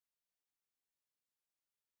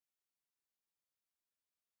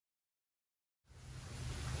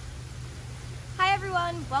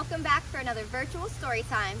Welcome back for another virtual story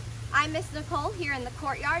time. I'm Miss Nicole here in the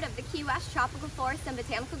courtyard of the Key West Tropical Forest and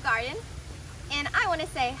Botanical Garden, and I want to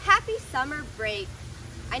say happy summer break.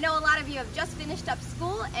 I know a lot of you have just finished up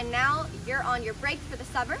school and now you're on your break for the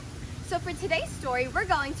summer. So for today's story, we're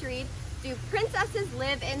going to read Do Princesses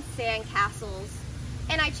Live in Sandcastles?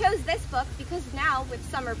 And I chose this book because now, with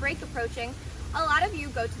summer break approaching, a lot of you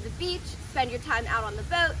go to the beach, spend your time out on the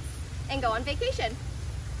boats, and go on vacation.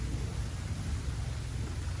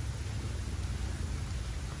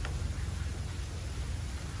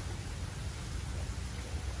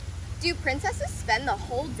 Do princesses spend the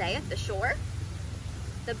whole day at the shore?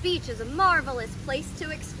 The beach is a marvelous place to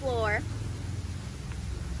explore.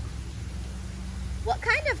 What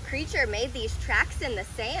kind of creature made these tracks in the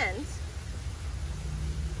sand?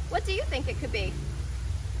 What do you think it could be?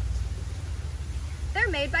 They're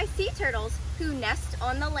made by sea turtles who nest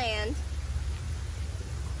on the land.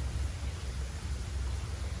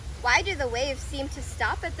 Why do the waves seem to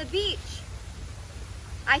stop at the beach?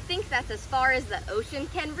 I think that's as far as the ocean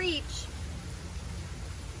can reach.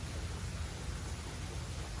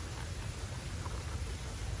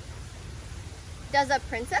 Does a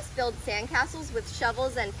princess build sandcastles with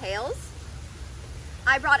shovels and pails?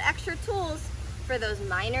 I brought extra tools for those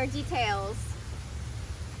minor details.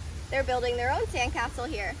 They're building their own sandcastle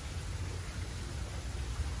here.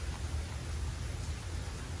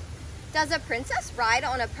 Does a princess ride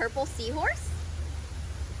on a purple seahorse?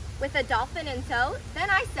 With a dolphin in tow?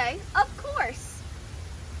 Then I say, of course.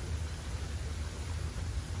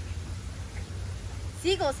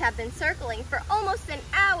 Seagulls have been circling for almost an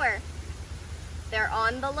hour. They're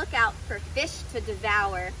on the lookout for fish to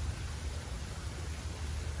devour.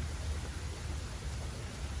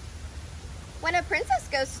 When a princess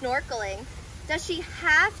goes snorkeling, does she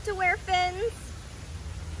have to wear fins?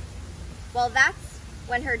 Well, that's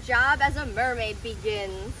when her job as a mermaid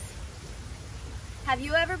begins. Have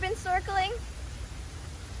you ever been snorkeling?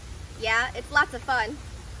 Yeah, it's lots of fun.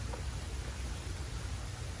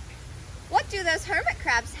 What do those hermit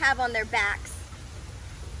crabs have on their backs?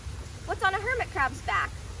 What's on a hermit crab's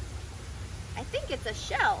back? I think it's a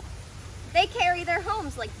shell. They carry their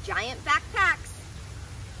homes like giant backpacks.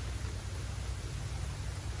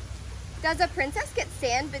 Does a princess get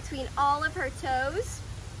sand between all of her toes?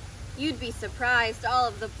 You'd be surprised all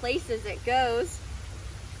of the places it goes.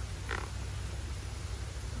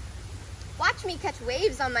 Watch me catch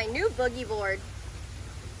waves on my new boogie board.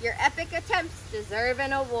 Your epic attempts deserve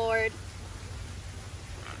an award.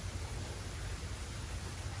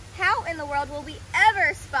 How in the world will we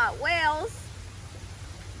ever spot whales?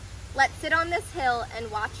 Let's sit on this hill and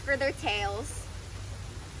watch for their tails.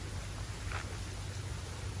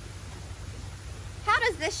 How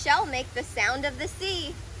does this shell make the sound of the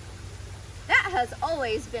sea? That has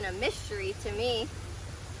always been a mystery to me.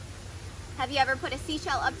 Have you ever put a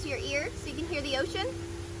seashell up to your ear so you can hear the ocean?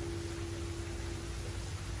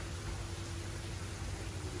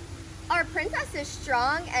 Are princesses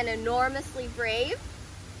strong and enormously brave?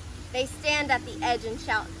 They stand at the edge and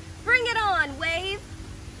shout, "Bring it on, wave!"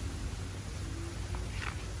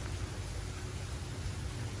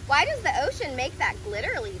 Why does the ocean make that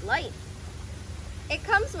glittery light? It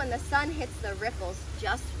comes when the sun hits the ripples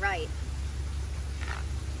just right.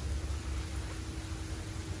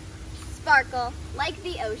 Sparkle like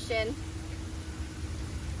the ocean.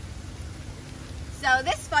 So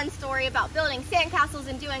this fun story about building sandcastles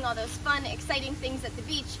and doing all those fun, exciting things at the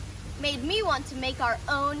beach made me want to make our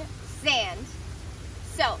own sand.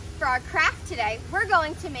 So for our craft today, we're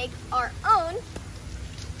going to make our own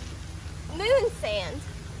moon sand.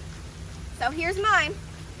 So here's mine.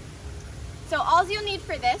 So all you'll need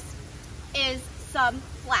for this is some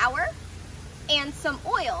flour and some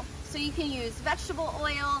oil. So you can use vegetable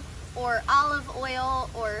oil or olive oil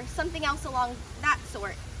or something else along that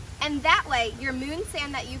sort. And that way, your moon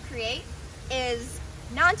sand that you create is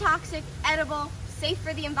non-toxic, edible, safe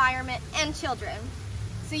for the environment and children.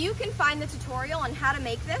 So you can find the tutorial on how to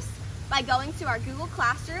make this by going to our Google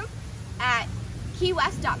Classroom at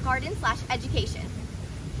Keywest.garden/education.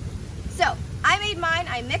 So I made mine.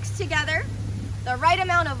 I mixed together the right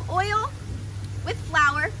amount of oil with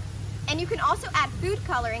flour, and you can also add food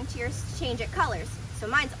coloring to yours to change it colors. So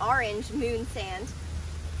mine's orange moon sand.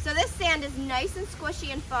 So this sand is nice and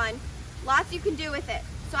squishy and fun. Lots you can do with it.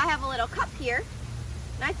 So I have a little cup here,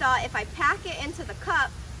 and I thought if I pack it into the cup,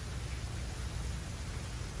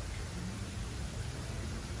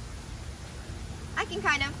 I can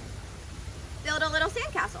kind of build a little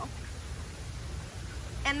sandcastle.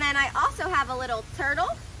 And then I also have a little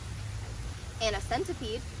turtle and a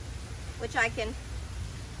centipede, which I can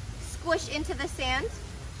squish into the sand.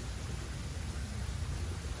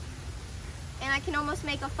 and I can almost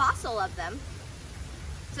make a fossil of them.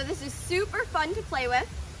 So this is super fun to play with,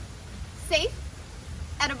 safe,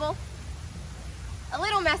 edible, a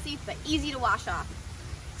little messy, but easy to wash off.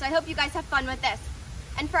 So I hope you guys have fun with this.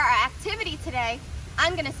 And for our activity today,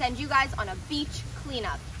 I'm gonna send you guys on a beach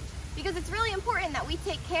cleanup, because it's really important that we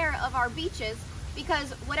take care of our beaches,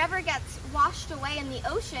 because whatever gets washed away in the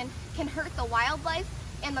ocean can hurt the wildlife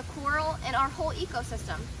and the coral and our whole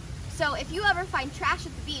ecosystem. So if you ever find trash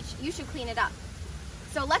at the beach, you should clean it up.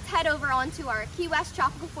 So let's head over onto our Key West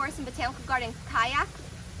Tropical Forest and Botanical Garden kayak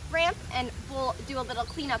ramp, and we'll do a little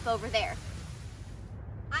cleanup over there.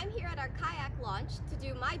 I'm here at our kayak launch to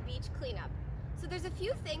do my beach cleanup. So there's a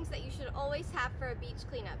few things that you should always have for a beach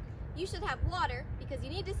cleanup. You should have water, because you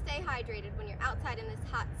need to stay hydrated when you're outside in this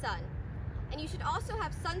hot sun. And you should also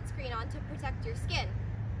have sunscreen on to protect your skin.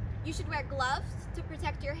 You should wear gloves to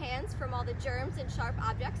protect your hands from all the germs and sharp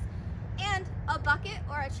objects, and a bucket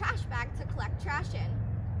or a trash bag to collect trash in.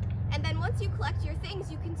 And then once you collect your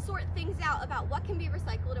things, you can sort things out about what can be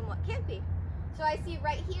recycled and what can't be. So I see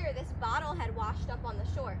right here, this bottle had washed up on the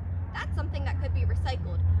shore. That's something that could be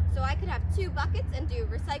recycled. So I could have 2 buckets and do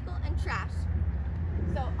recycle and trash.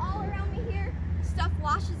 So all around me here, stuff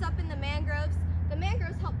washes up in the mangroves. The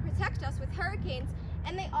mangroves help protect us with hurricanes,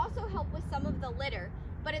 and they also help with some of the litter.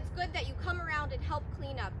 But it's good that you come around and help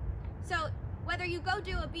clean up. So whether you go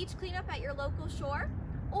do a beach cleanup at your local shore,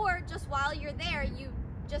 or just while you're there, you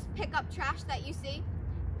just pick up trash that you see,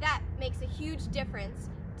 that makes a huge difference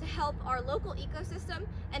to help our local ecosystem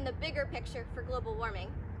and the bigger picture for global warming.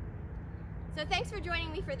 So thanks for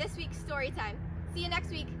joining me for this week's story time. See you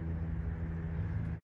next week.